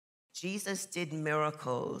Jesus did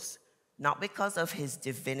miracles not because of his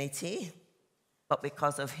divinity, but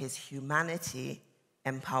because of his humanity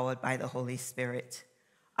empowered by the Holy Spirit.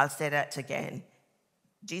 I'll say that again.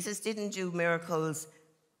 Jesus didn't do miracles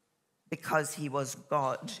because he was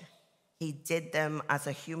God. He did them as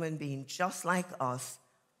a human being, just like us,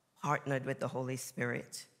 partnered with the Holy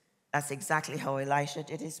Spirit. That's exactly how Elisha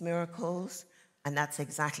did his miracles, and that's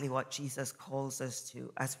exactly what Jesus calls us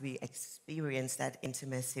to as we experience that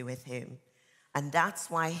intimacy with him. And that's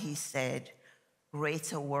why he said,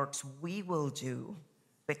 greater works we will do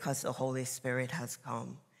because the Holy Spirit has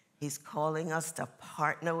come. He's calling us to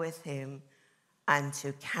partner with him and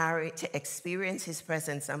to experience his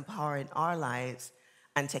presence and power in our lives,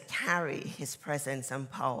 and to carry his presence and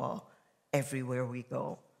power everywhere we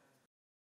go.